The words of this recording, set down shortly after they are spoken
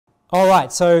All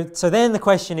right, so then the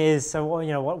question is, so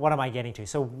what am I getting to?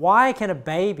 So why can a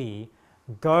baby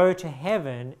go to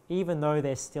heaven even though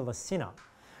they're still a sinner?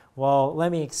 Well,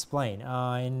 let me explain.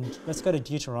 And let's go to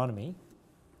Deuteronomy,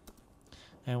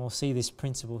 and we'll see this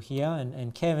principle here.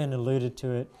 And Kevin alluded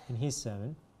to it in his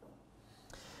sermon.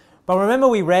 But remember,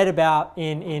 we read about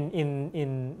in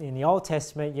the Old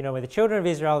Testament, where the children of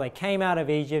Israel, they came out of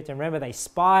Egypt, and remember they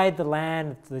spied the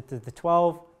land. The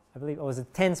 12, I believe, or was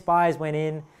it 10 spies went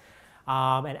in.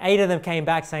 And 8 of them came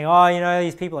back saying, oh,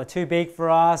 these people are too big for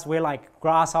us. We're like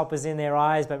grasshoppers in their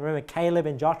eyes. But remember, Caleb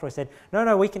and Joshua said,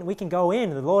 no, we can go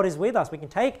in. The Lord is with us. We can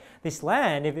take this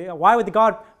land. Why would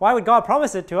God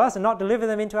promise it to us and not deliver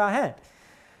them into our hand?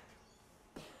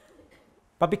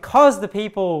 But because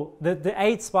the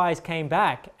 8 spies came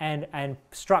back and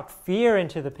struck fear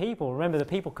into the people, remember the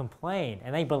people complained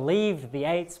and they believed the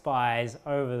 8 spies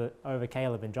over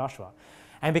Caleb and Joshua.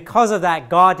 And because of that,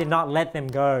 God did not let them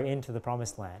go into the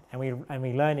promised land. And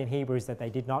we learn in Hebrews that they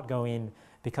did not go in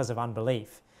because of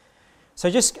unbelief. So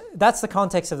that's the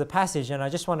context of the passage, and I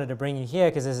just wanted to bring you here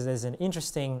because there's an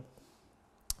interesting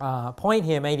point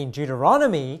here made in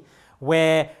Deuteronomy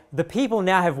where the people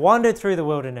now have wandered through the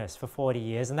wilderness for 40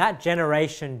 years, and that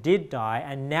generation did die,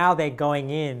 and now they're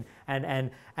going in, and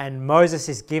Moses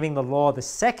is giving the law the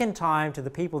second time to the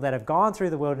people that have gone through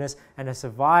the wilderness and have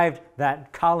survived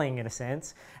that culling, in a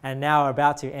sense, and now are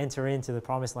about to enter into the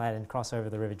promised land and cross over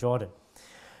the river Jordan.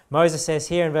 Moses says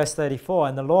here in verse 34,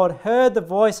 and the Lord heard the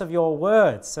voice of your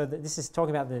words. So this is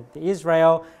talking about the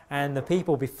Israel and the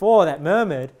people before that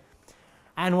murmured,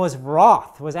 and was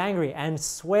wroth, was angry, and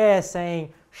sware,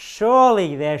 saying,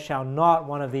 surely there shall not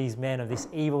one of these men of this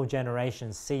evil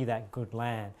generation see that good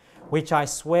land, which I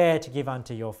swear to give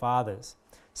unto your fathers.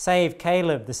 Save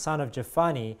Caleb the son of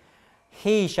Jephunneh,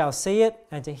 he shall see it,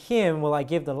 and to him will I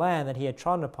give the land that he had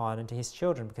trodden upon, and to his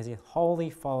children, because he wholly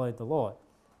followed the Lord.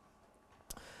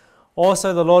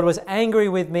 Also the Lord was angry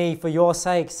with me for your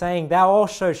sake, saying, thou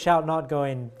also shalt not go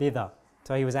in thither.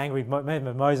 So he was angry.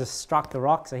 Moses struck the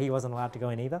rock, so he wasn't allowed to go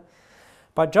in either.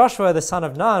 But Joshua the son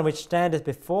of Nun, which standeth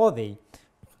before thee,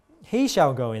 he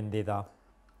shall go in thither.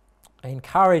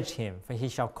 Encourage him, for he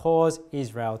shall cause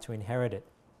Israel to inherit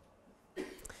it.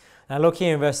 Now look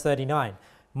here in verse 39.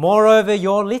 Moreover,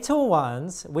 your little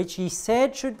ones, which ye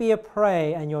said should be a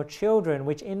prey, and your children,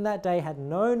 which in that day had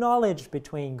no knowledge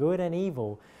between good and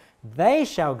evil, they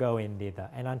shall go in thither,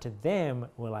 and unto them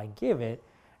will I give it,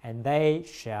 and they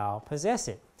shall possess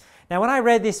it. Now when I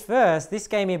read this verse, this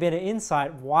gave me a bit of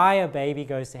insight why a baby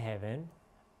goes to heaven,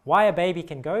 why a baby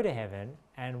can go to heaven,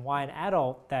 and why an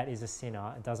adult that is a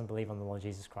sinner and doesn't believe on the Lord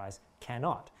Jesus Christ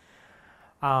cannot.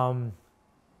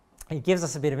 It gives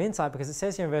us a bit of insight because it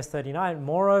says here in verse 39,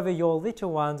 moreover your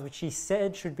little ones, which he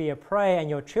said should be a prey, and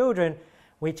your children,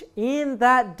 which in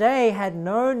that day had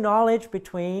no knowledge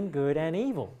between good and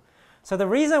evil. So the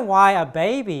reason why a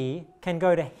baby can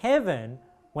go to heaven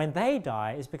when they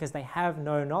die is because they have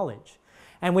no knowledge.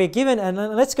 And we're given, and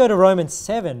let's go to Romans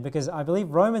 7, because I believe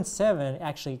Romans 7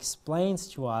 actually explains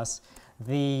to us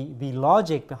the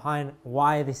logic behind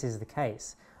why this is the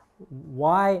case.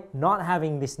 Why not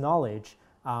having this knowledge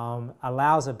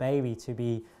allows a baby to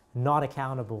be not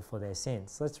accountable for their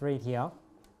sins. Let's read here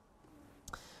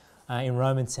in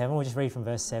Romans 7. We'll just read from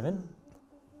verse 7.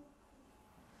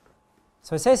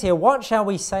 So it says here, what shall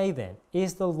we say then?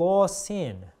 Is the law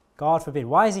sin? God forbid.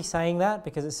 Why is he saying that?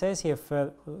 Because it says here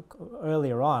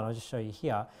earlier on, I'll just show you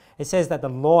here, it says that the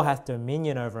law hath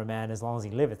dominion over a man as long as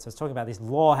he liveth. So it's talking about this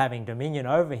law having dominion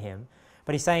over him.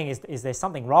 But he's saying, is there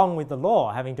something wrong with the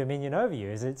law having dominion over you?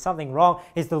 Is it something wrong?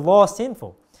 Is the law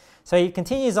sinful? So he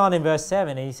continues on in verse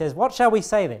 7 and he says, what shall we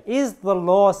say then? Is the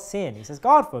law sin? He says,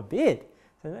 God forbid.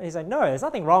 So he's like, no, there's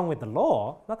nothing wrong with the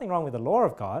law. Nothing wrong with the law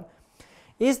of God.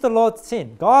 Is the law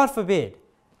sin? God forbid.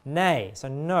 Nay, so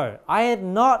no, I had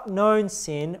not known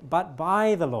sin but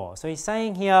by the law. So he's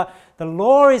saying here, the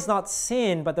law is not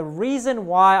sin, but the reason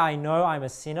why I know I'm a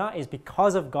sinner is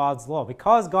because of God's law.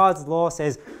 Because God's law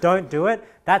says, don't do it,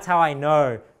 that's how I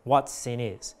know what sin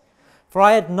is. For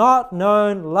I had not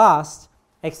known lust,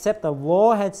 except the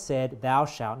law had said, thou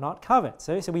shalt not covet.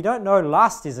 So we don't know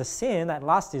lust is a sin, that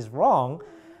lust is wrong,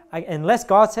 unless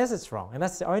God says it's wrong. And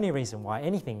that's the only reason why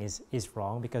anything is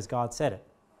wrong, because God said it.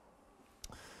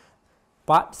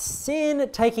 But sin,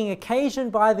 taking occasion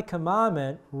by the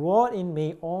commandment, wrought in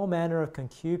me all manner of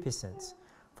concupiscence.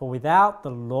 For without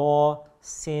the law,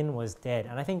 sin was dead.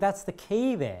 And I think that's the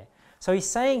key there. So he's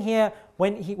saying here,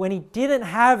 when he didn't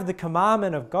have the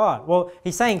commandment of God, well,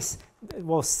 he's saying,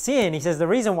 well, sin, he says the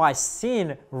reason why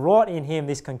sin wrought in him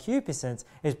this concupiscence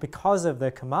is because of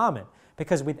the commandment.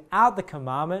 because without the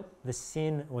commandment, the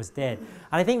sin was dead. And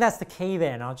I think that's the key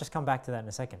there, and I'll just come back to that in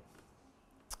a second.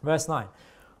 Verse 9.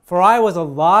 For I was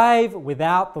alive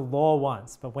without the law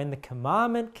once, but when the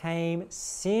commandment came,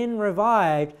 sin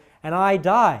revived, and I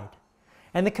died.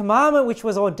 And the commandment which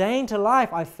was ordained to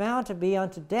life I found to be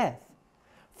unto death.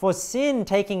 For sin,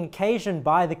 taking occasion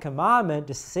by the commandment,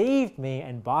 deceived me,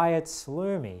 and by it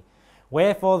slew me.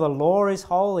 Wherefore the law is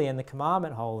holy, and the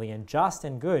commandment holy, and just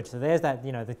and good. So there's that,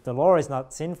 the law is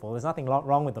not sinful. There's nothing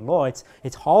wrong with the law.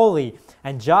 It's holy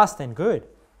and just and good.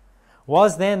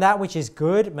 Was then that which is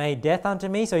good made death unto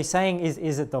me? So he's saying,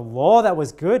 is it the law that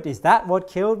was good? Is that what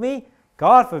killed me?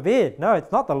 God forbid. No,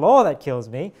 it's not the law that kills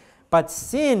me, but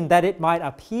sin, that it might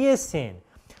appear sin,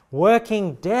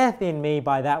 working death in me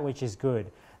by that which is good,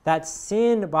 that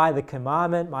sin by the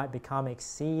commandment might become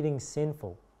exceeding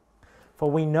sinful. For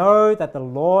we know that the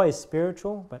law is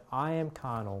spiritual, but I am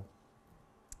carnal,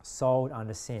 sold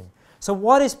under sin. So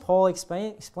what is Paul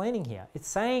explaining here? It's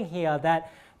saying here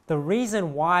that the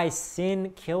reason why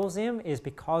sin kills him is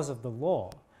because of the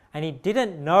law. And he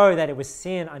didn't know that it was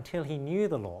sin until he knew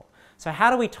the law. So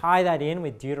how do we tie that in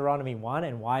with Deuteronomy 1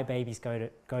 and why babies go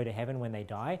to heaven when they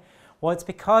die? Well, it's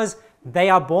because they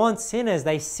are born sinners.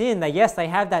 They sin. They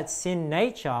have that sin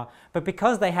nature, but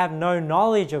because they have no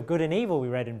knowledge of good and evil, we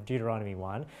read in Deuteronomy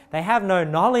 1, they have no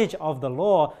knowledge of the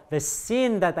law. The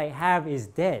sin that they have is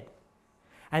dead.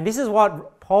 And this is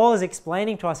what Paul is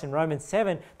explaining to us in Romans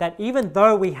 7, that even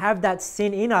though we have that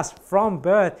sin in us from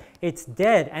birth, it's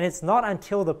dead. And it's not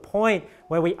until the point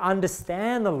where we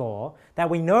understand the law, that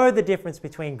we know the difference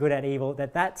between good and evil,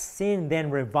 that sin then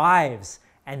revives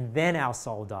and then our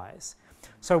soul dies.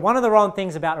 So one of the wrong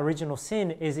things about original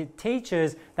sin is it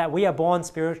teaches that we are born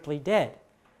spiritually dead.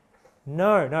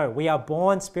 No, we are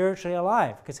born spiritually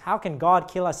alive, because how can God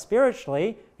kill us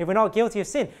spiritually if we're not guilty of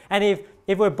sin? And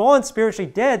if we're born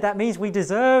spiritually dead, that means we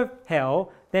deserve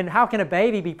hell. Then how can a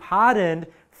baby be pardoned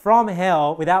from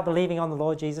hell without believing on the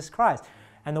Lord Jesus Christ?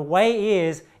 And the way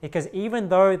is because even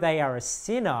though they are a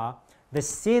sinner, the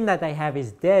sin that they have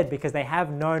is dead because they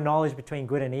have no knowledge between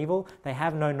good and evil. They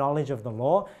have no knowledge of the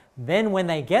law. Then when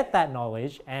they get that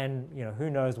knowledge, and who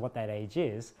knows what that age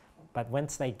is, but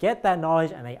once they get that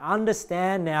knowledge and they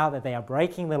understand now that they are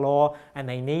breaking the law and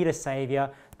they need a savior,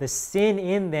 the sin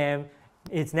in them,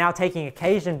 it's now taking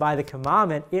occasion by the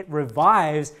commandment, it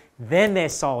revives, then their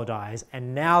soul dies,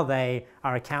 and now they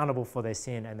are accountable for their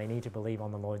sin and they need to believe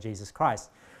on the Lord Jesus Christ.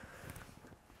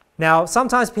 Now,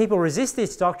 sometimes people resist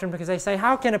this doctrine because they say,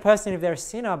 how can a person, if they're a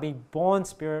sinner, be born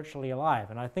spiritually alive?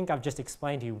 And I think I've just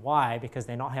explained to you why, because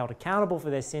they're not held accountable for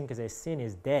their sin because their sin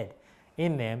is dead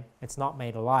in them. It's not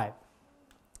made alive.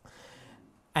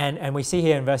 And we see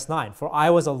here in verse 9, for I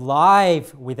was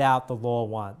alive without the law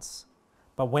once,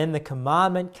 but when the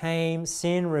commandment came,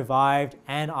 sin revived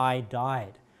and I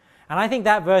died. And I think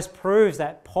that verse proves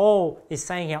that Paul is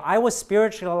saying here, I was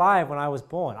spiritually alive when I was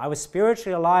born. I was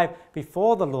spiritually alive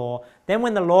before the law. Then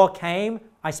when the law came,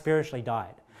 I spiritually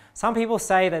died. Some people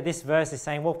say that this verse is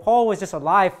saying, well, Paul was just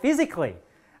alive physically.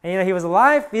 And he was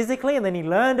alive physically and then he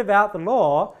learned about the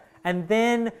law and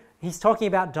then he's talking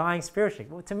about dying spiritually.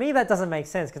 Well, to me, that doesn't make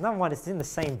sense because number one, it's in the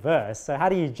same verse. So how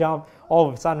do you jump all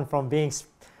of a sudden from being,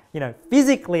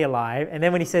 physically alive, and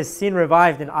then when he says sin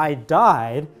revived and I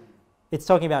died, it's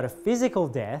talking about a physical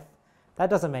death. That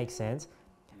doesn't make sense.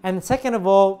 And second of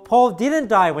all, Paul didn't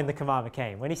die when the commandment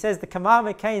came. When he says the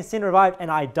commandment came, sin revived, and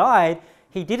I died,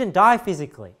 he didn't die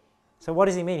physically. So what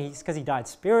does he mean? It's because he died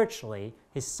spiritually.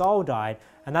 His soul died.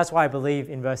 And that's why I believe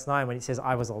in verse 9 when he says,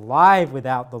 I was alive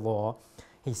without the law,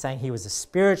 he's saying he was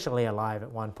spiritually alive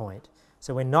at one point.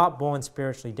 So we're not born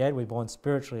spiritually dead, we're born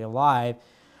spiritually alive.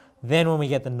 Then when we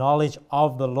get the knowledge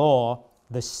of the law,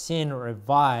 the sin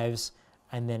revives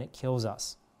and then it kills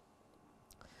us.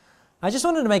 I just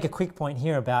wanted to make a quick point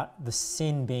here about the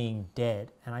sin being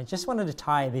dead. And I just wanted to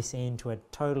tie this into a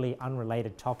totally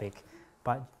unrelated topic,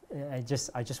 but I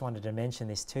just wanted to mention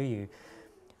this to you.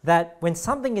 That when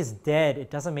something is dead,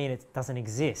 it doesn't mean it doesn't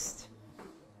exist.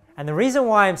 And the reason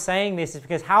why I'm saying this is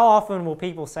because how often will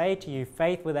people say to you,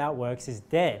 faith without works is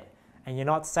dead, and you're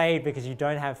not saved because you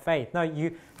don't have faith? No,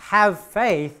 you have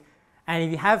faith, and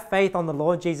if you have faith on the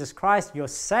Lord Jesus Christ, you're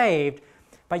saved,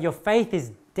 but your faith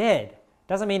is dead.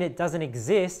 Doesn't mean it doesn't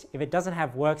exist. If it doesn't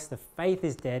have works, the faith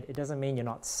is dead. It doesn't mean you're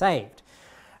not saved.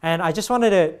 And I just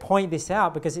wanted to point this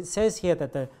out because it says here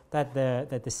that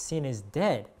the sin is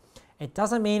dead. It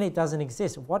doesn't mean it doesn't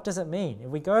exist. What does it mean? If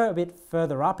we go a bit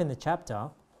further up in the chapter,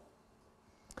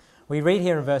 we read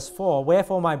here in verse 4,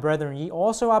 wherefore, my brethren, ye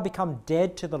also are become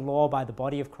dead to the law by the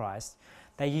body of Christ,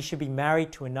 that ye should be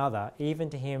married to another, even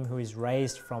to him who is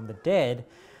raised from the dead,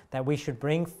 that we should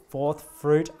bring forth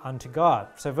fruit unto God.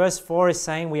 So verse 4 is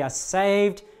saying we are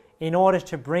saved in order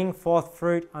to bring forth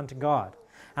fruit unto God.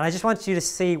 And I just want you to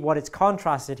see what it's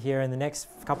contrasted here in the next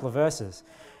couple of verses.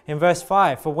 In verse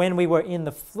 5, for when we were in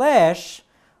the flesh,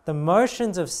 the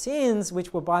motions of sins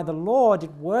which were by the law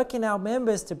did work in our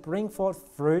members to bring forth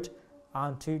fruit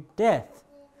unto death.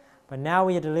 But now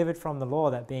we are delivered from the law,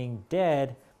 that being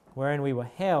dead, wherein we were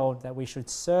held, that we should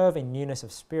serve in newness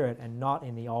of spirit and not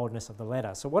in the oldness of the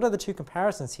letter. So what are the two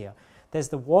comparisons here? There's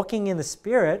the walking in the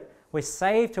Spirit. We're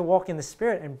saved to walk in the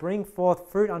Spirit and bring forth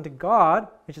fruit unto God,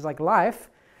 which is like life.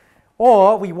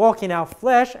 Or we walk in our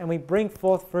flesh and we bring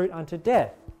forth fruit unto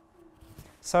death.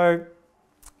 So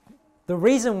the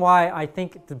reason why I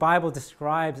think the Bible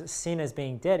describes sin as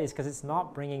being dead is because it's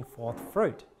not bringing forth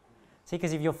fruit. See,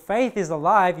 because if your faith is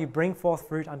alive, you bring forth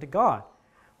fruit unto God.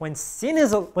 When the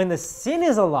sin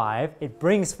is alive, it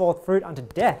brings forth fruit unto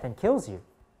death and kills you,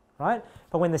 right?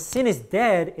 But when the sin is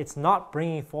dead, it's not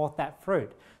bringing forth that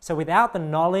fruit. So without the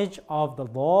knowledge of the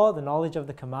law, the knowledge of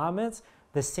the commandments,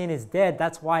 the sin is dead.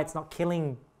 That's why it's not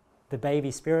killing the baby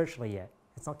spiritually yet.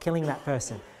 It's not killing that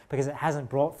person because it hasn't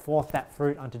brought forth that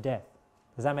fruit unto death.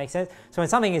 Does that make sense? So when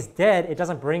something is dead, it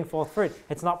doesn't bring forth fruit.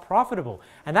 It's not profitable.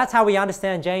 And that's how we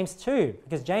understand James 2,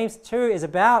 because James 2 is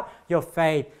about your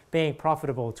faith being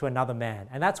profitable to another man.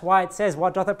 And that's why it says,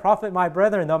 what doth it profit, my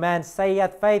brethren, though a man say he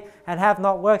hath faith and have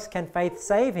not works, can faith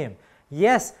save him?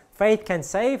 Yes, faith can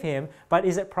save him, but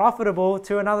is it profitable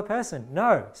to another person?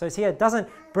 No. So it's here, it doesn't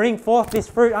bring forth this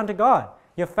fruit unto God.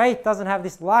 Your faith doesn't have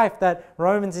this life that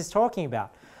Romans is talking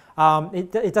about.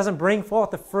 It doesn't bring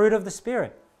forth the fruit of the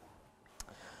Spirit.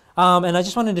 And I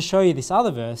just wanted to show you this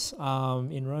other verse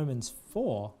in Romans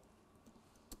 4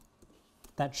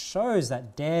 that shows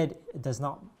that dead does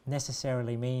not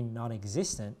necessarily mean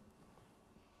non-existent.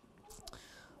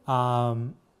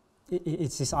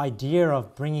 It's this idea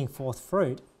of bringing forth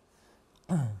fruit.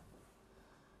 The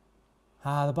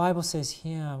Bible says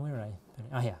here, where are I?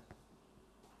 Oh, here.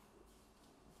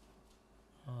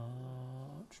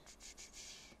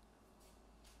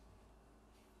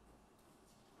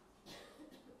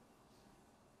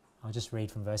 I'll just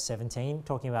read from verse 17,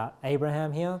 talking about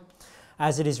Abraham here.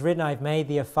 As it is written, I have made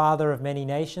thee a father of many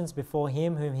nations before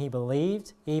him whom he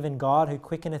believed, even God who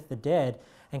quickeneth the dead,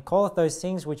 and calleth those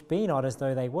things which be not as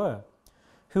though they were.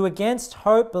 Who against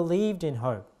hope believed in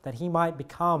hope, that he might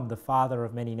become the father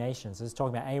of many nations. This is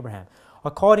talking about Abraham.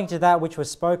 According to that which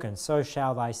was spoken, so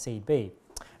shall thy seed be.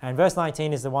 And verse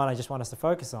 19 is the one I just want us to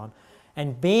focus on.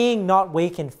 And being not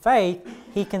weak in faith,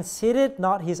 he considered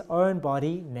not his own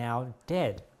body now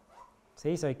dead.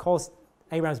 See, so he calls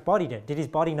Abraham's body dead. Did his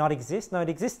body not exist? No, it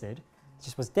existed. It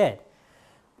just was dead.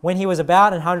 When he was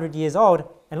about 100 years old,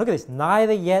 and look at this,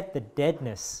 neither yet the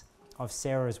deadness of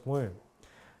Sarah's womb.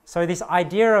 So this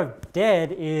idea of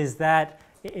dead is that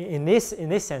in this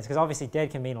sense, because obviously dead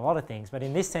can mean a lot of things, but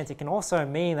in this sense it can also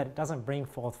mean that it doesn't bring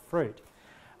forth fruit.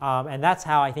 And that's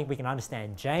how I think we can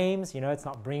understand James. It's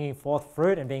not bringing forth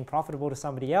fruit and being profitable to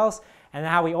somebody else. And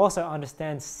how we also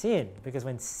understand sin, because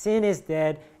when sin is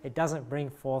dead, it doesn't bring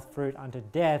forth fruit unto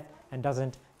death and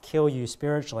doesn't kill you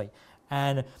spiritually.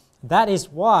 And that is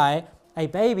why a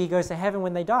baby goes to heaven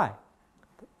when they die.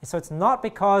 So it's not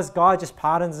because God just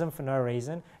pardons them for no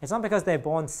reason. It's not because they're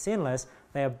born sinless.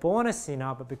 They are born a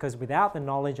sinner, but because without the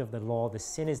knowledge of the law, the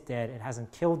sin is dead. It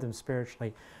hasn't killed them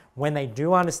spiritually. When they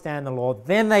do understand the law,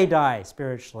 then they die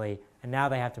spiritually, and now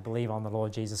they have to believe on the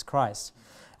Lord Jesus Christ.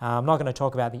 I'm not going to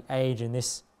talk about the age in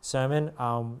this sermon.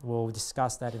 We'll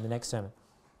discuss that in the next sermon.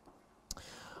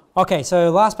 Okay,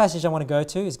 so last passage I want to go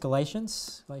to is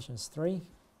Galatians 3,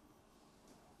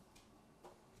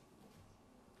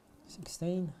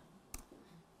 16.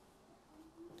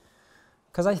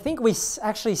 Because I think we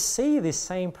actually see this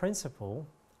same principle.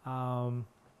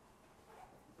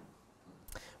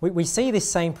 We see this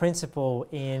same principle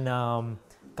in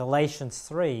Galatians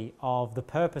 3 of the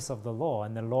purpose of the law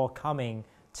and the law coming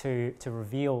to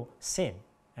reveal sin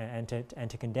and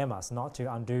to condemn us, not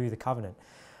to undo the covenant.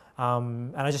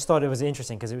 And I just thought it was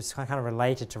interesting because it was kind of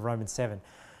related to Romans 7. It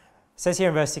says here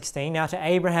in verse 16, now to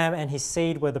Abraham and his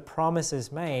seed were the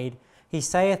promises made. He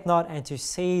saith not unto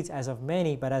seeds as of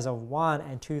many, but as of one,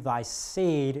 and to thy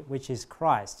seed, which is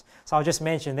Christ. So I'll just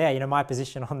mention there, my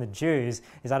position on the Jews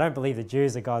is I don't believe the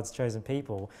Jews are God's chosen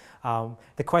people.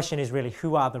 The question is really,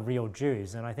 who are the real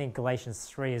Jews? And I think Galatians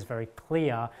 3 is very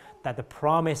clear that the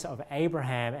promise of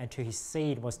Abraham and to his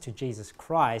seed was to Jesus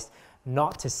Christ,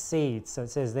 not to seeds. So it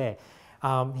says there,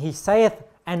 he saith,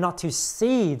 and not to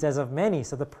seeds as of many.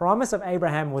 So the promise of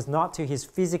Abraham was not to his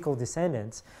physical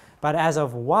descendants, but as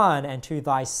of one, and to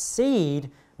thy seed,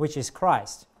 which is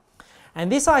Christ.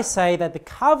 And this I say, that the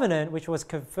covenant which was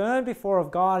confirmed before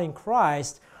of God in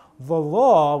Christ, the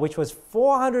law, which was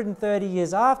 430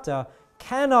 years after,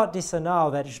 cannot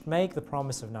disannul that it should make the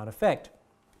promise of none effect.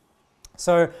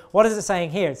 So what is it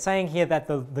saying here? It's saying here that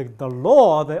the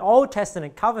law, the Old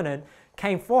Testament covenant,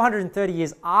 came 430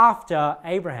 years after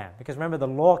Abraham. Because remember, the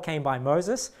law came by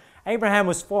Moses. Abraham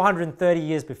was 430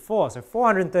 years before. So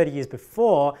 430 years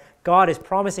before, God is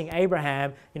promising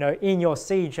Abraham, in your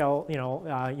seed shall,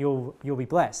 you'll be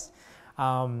blessed.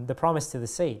 The promise to the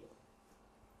seed.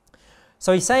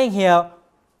 So he's saying here,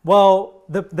 well,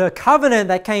 the covenant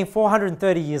that came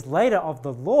 430 years later of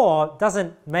the law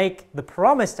doesn't make the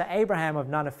promise to Abraham of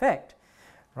none effect,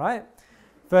 right?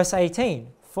 Verse 18,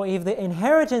 for if the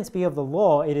inheritance be of the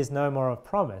law, it is no more of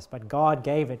promise, but God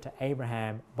gave it to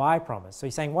Abraham by promise. So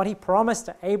he's saying what he promised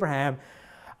to Abraham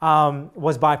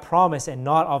was by promise and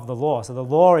not of the law. So the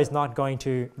law is not going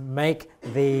to make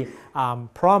the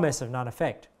promise of none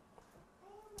effect.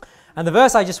 And the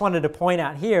verse I just wanted to point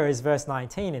out here is verse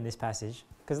 19 in this passage,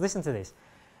 because listen to this.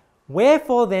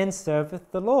 Wherefore then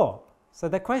serveth the law? So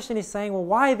the question is saying, well,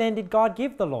 why then did God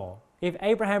give the law if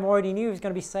Abraham already knew he was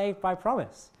going to be saved by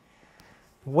promise?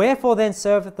 Wherefore then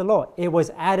serveth the law? It was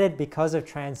added because of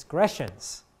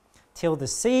transgressions, till the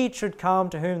seed should come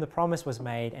to whom the promise was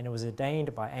made, and it was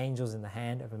ordained by angels in the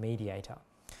hand of a mediator.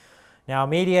 Now a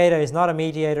mediator is not a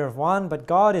mediator of one, but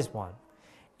God is one.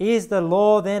 Is the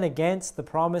law then against the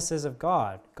promises of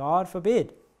God? God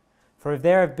forbid. For if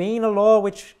there have been a law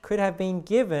which could have been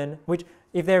given,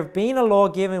 if there have been a law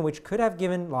given which could have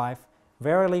given life,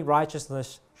 verily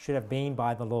righteousness should have been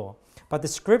by the law. But the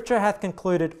Scripture hath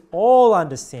concluded all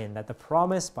under sin, that the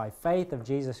promise by faith of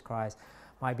Jesus Christ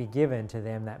might be given to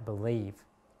them that believe.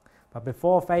 But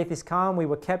before faith is come, we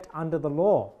were kept under the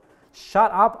law,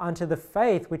 shut up unto the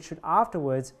faith which should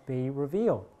afterwards be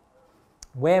revealed.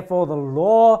 Wherefore the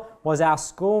law was our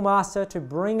schoolmaster to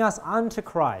bring us unto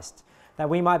Christ, that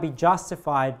we might be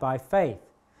justified by faith.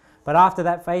 But after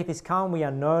that faith is come, we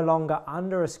are no longer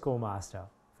under a schoolmaster,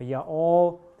 for ye are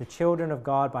all the children of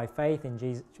God by faith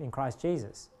in Christ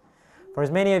Jesus. For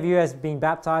as many of you as been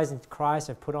baptized into Christ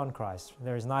have put on Christ.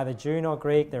 There is neither Jew nor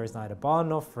Greek, there is neither bond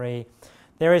nor free,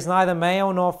 there is neither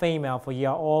male nor female, for ye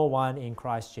are all one in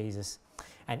Christ Jesus.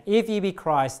 And if ye be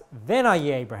Christ, then are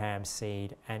ye Abraham's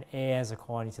seed and heirs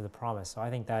according to the promise. So I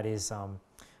think that is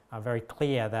very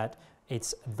clear that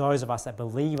it's those of us that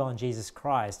believe on Jesus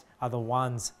Christ are the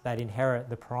ones that inherit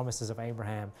the promises of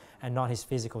Abraham and not his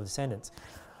physical descendants.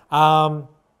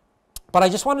 But I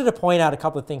just wanted to point out a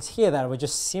couple of things here that were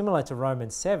just similar to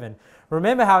Romans 7.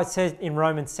 Remember how it says in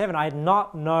Romans 7, I had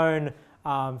not known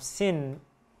sin.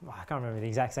 I can't remember the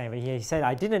exact same, but he said,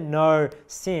 I didn't know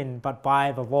sin but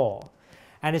by the law.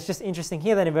 And it's just interesting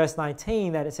here that in verse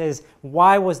 19 that it says,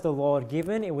 why was the law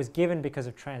given? It was given because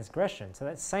of transgression. So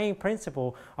that same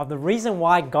principle of the reason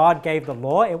why God gave the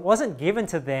law, it wasn't given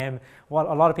to them, what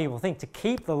a lot of people think, to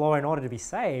keep the law in order to be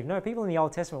saved. No, people in the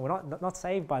Old Testament were not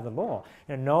saved by the law.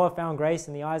 Noah found grace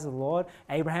in the eyes of the Lord.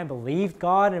 Abraham believed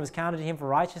God and it was counted to him for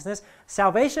righteousness.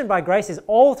 Salvation by grace is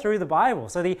all through the Bible.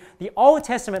 So the Old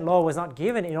Testament law was not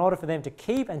given in order for them to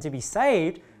keep and to be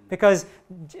saved. Because,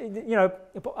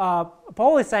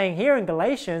 Paul is saying here in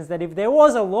Galatians that if there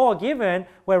was a law given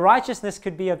where righteousness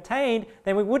could be obtained,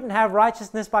 then we wouldn't have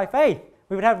righteousness by faith.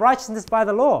 We would have righteousness by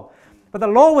the law. But the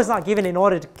law was not given in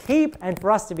order to keep and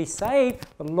for us to be saved.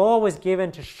 The law was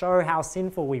given to show how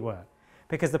sinful we were.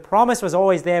 Because the promise was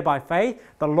always there by faith.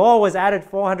 The law was added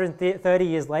 430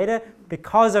 years later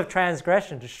because of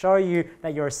transgression, to show you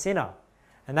that you're a sinner.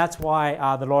 And that's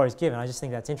why the law is given. I just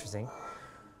think that's interesting.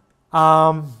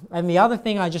 And the other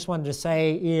thing I just wanted to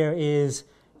say here is,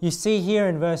 you see here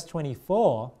in verse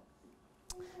 24,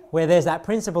 where there's that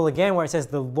principle again where it says,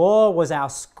 the law was our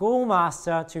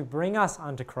schoolmaster to bring us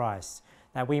unto Christ,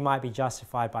 that we might be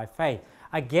justified by faith.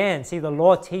 Again, see the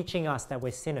law teaching us that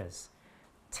we're sinners.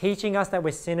 Teaching us that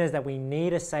we're sinners, that we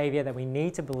need a Savior, that we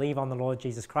need to believe on the Lord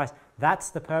Jesus Christ. That's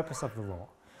the purpose of the law.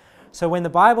 So when the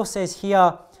Bible says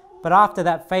here, but after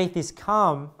that faith is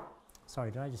come,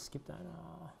 sorry, did I just skip that?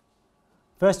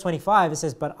 Verse 25, it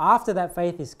says, but after that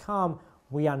faith is come,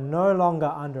 we are no longer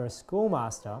under a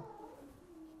schoolmaster.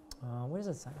 What does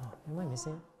it say? Oh, am I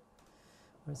missing it?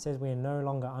 When it says we are no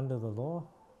longer under the law.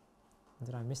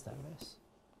 Did I miss that verse?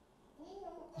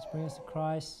 Let's bring us to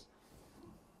Christ.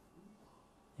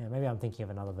 Yeah, maybe I'm thinking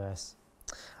of another verse.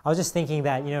 I was just thinking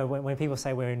that, when people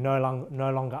say we're no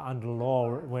longer under law,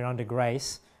 we're under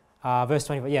grace. Verse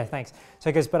 24, yeah, thanks.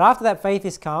 So it goes, but after that faith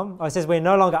is come, it says we're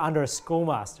no longer under a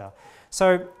schoolmaster.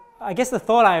 So I guess the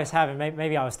thought I was having,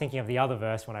 maybe I was thinking of the other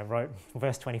verse when I wrote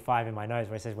verse 25 in my notes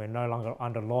where it says we're no longer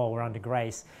under law, we're under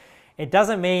grace. It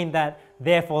doesn't mean that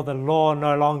therefore the law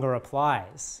no longer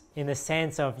applies, in the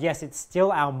sense of, yes, it's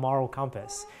still our moral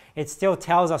compass. It still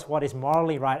tells us what is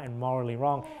morally right and morally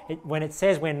wrong. When it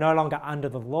says we're no longer under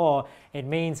the law, it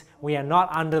means we are not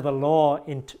under the law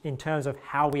in terms of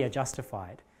how we are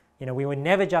justified. You know, we were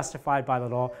never justified by the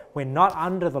law. We're not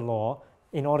under the law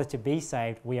in order to be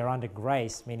saved. We are under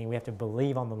grace, meaning we have to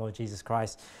believe on the Lord Jesus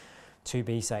Christ to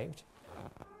be saved.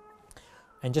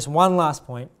 And just one last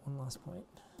point.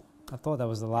 I thought that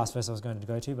was the last verse I was going to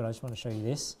go to, but I just want to show you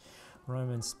this.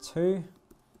 Romans 2,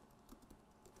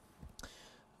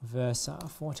 verse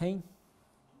 14.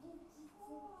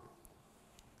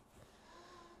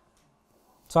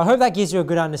 So I hope that gives you a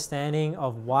good understanding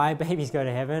of why babies go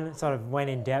to heaven. It sort of went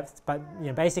in depth, but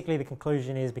basically the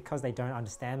conclusion is because they don't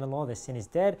understand the law, their sin is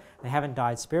dead, they haven't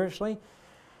died spiritually.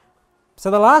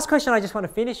 So the last question I just want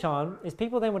to finish on is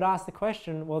people then would ask the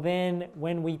question, well then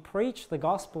when we preach the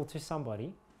gospel to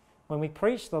somebody, when we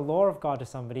preach the law of God to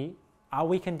somebody, are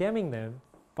we condemning them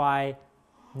by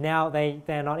now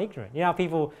they're not ignorant? You know,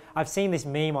 people, I've seen this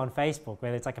meme on Facebook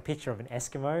where it's like a picture of an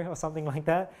Eskimo or something like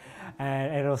that.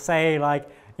 And it'll say like,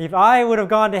 if I would have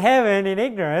gone to heaven in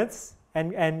ignorance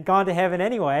and gone to heaven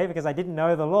anyway because I didn't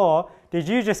know the law, did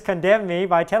you just condemn me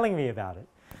by telling me about it?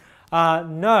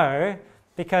 No,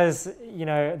 because, you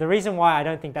know, the reason why I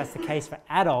don't think that's the case for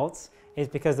adults is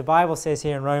because the Bible says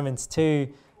here in Romans 2,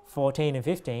 14 and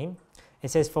 15, it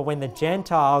says, for when the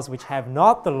Gentiles which have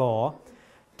not the law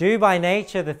do by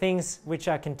nature the things which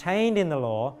are contained in the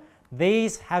law,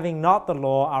 these having not the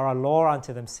law are a law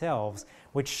unto themselves,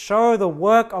 which show the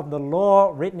work of the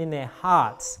law written in their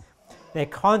hearts, their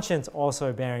conscience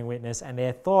also bearing witness, and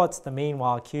their thoughts the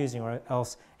meanwhile accusing or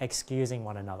else excusing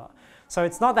one another. So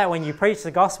it's not that when you preach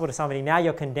the gospel to somebody, now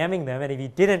you're condemning them, and if you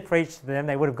didn't preach to them,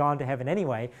 they would have gone to heaven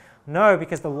anyway. No,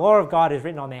 because the law of God is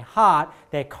written on their heart,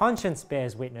 their conscience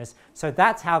bears witness. So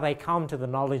that's how they come to the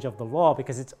knowledge of the law,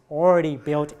 because it's already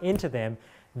built into them.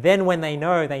 Then when they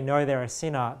know they're a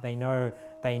sinner, they know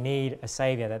they need a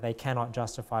savior, that they cannot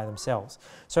justify themselves.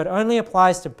 So it only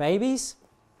applies to babies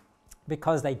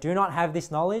because they do not have this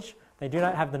knowledge. They do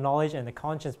not have the knowledge, and the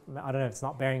conscience, I don't know if it's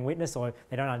not bearing witness or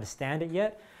they don't understand it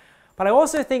yet. But I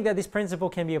also think that this principle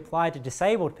can be applied to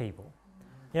disabled people.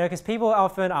 You know, because people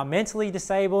often are mentally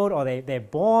disabled, or they're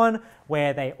born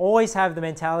where they always have the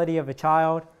mentality of a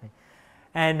child.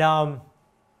 And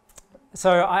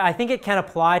so I think it can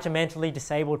apply to mentally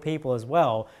disabled people as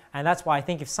well. And that's why I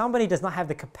think if somebody does not have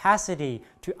the capacity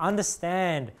to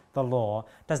understand the law,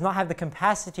 does not have the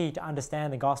capacity to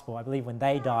understand the gospel, I believe when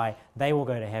they die, they will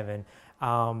go to heaven.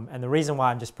 And the reason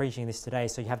why I'm just preaching this today,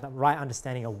 so you have the right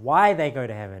understanding of why they go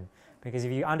to heaven. Because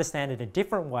if you understand it a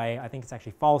different way, I think it's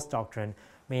actually false doctrine,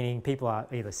 meaning people are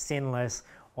either sinless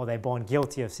or they're born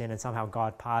guilty of sin and somehow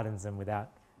God pardons them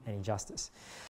without any justice.